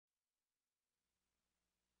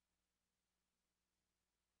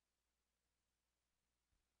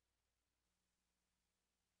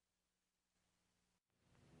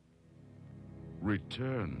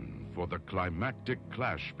Return for the climactic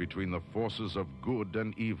clash between the forces of good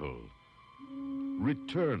and evil.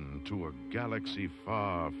 Return to a galaxy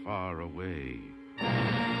far, far away.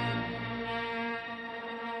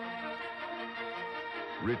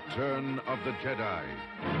 Return of the Jedi.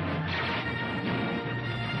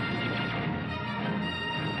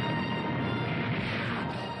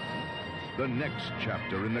 The next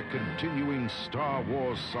chapter in the continuing Star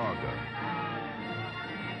Wars saga.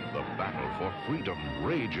 The battle for freedom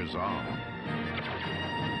rages on.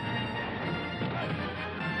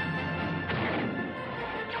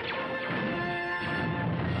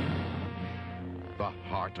 The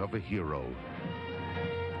heart of a hero.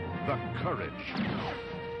 The courage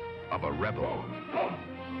of a rebel.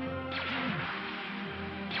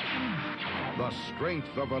 The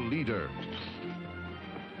strength of a leader.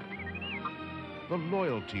 The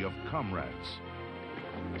loyalty of comrades.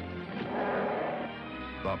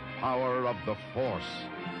 The power of the Force.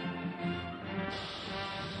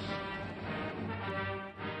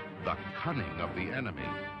 The cunning of the enemy.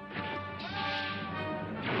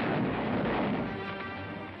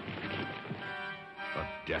 A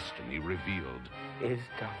destiny revealed. Is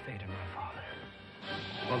Darth Vader my father?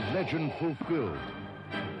 A legend fulfilled.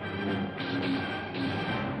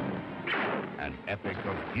 An epic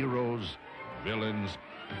of heroes, villains,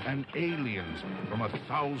 and aliens from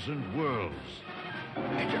 1,000 worlds.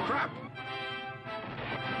 It's a trap!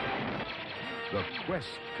 The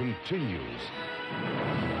quest continues.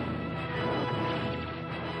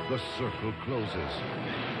 The circle closes.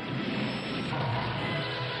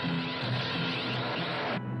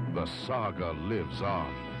 The saga lives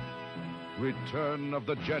on. Return of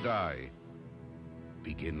the Jedi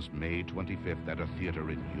begins May 25th at a theater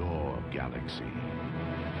in your galaxy.